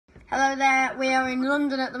Hello there, we are in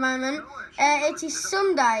London at the moment. It is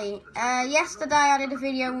Sunday. Yesterday I did a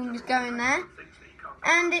video when we was going there.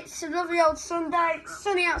 And it's a lovely old Sunday. It's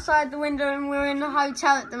sunny outside the window and we're in the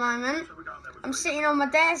hotel at the moment. I'm sitting on my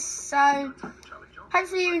desk, so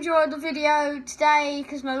hopefully you enjoyed the video today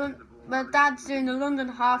because my dad's doing the London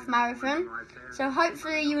Half Marathon. So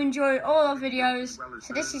hopefully you enjoyed all our videos.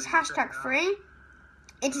 So this is #3.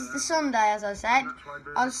 It is the Sunday, as I said.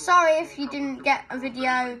 I'm sorry if you didn't get a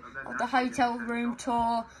video of the hotel room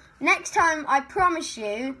tour. Next time, I promise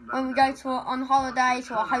you, when we go on holiday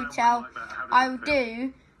to a hotel, I will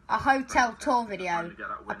do a hotel tour video.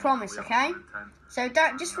 I promise, okay? So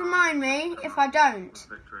don't just remind me if I don't,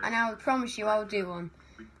 and I will promise you I'll do one.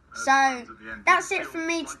 So that's it from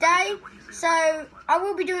me today. So I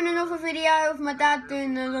will be doing another video of my dad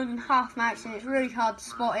doing the London Half Marathon. It's really hard to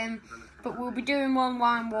spot him, but we'll be doing one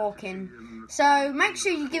while I'm walking. So make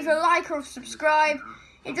sure you give a like or a subscribe.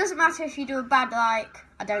 It doesn't matter if you do a bad like,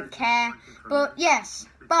 I don't care. But yes,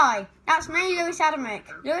 bye. That's me, Lewis Adamick.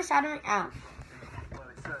 Lewis Adamick out. Well,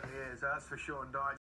 it certainly is, that's for sure.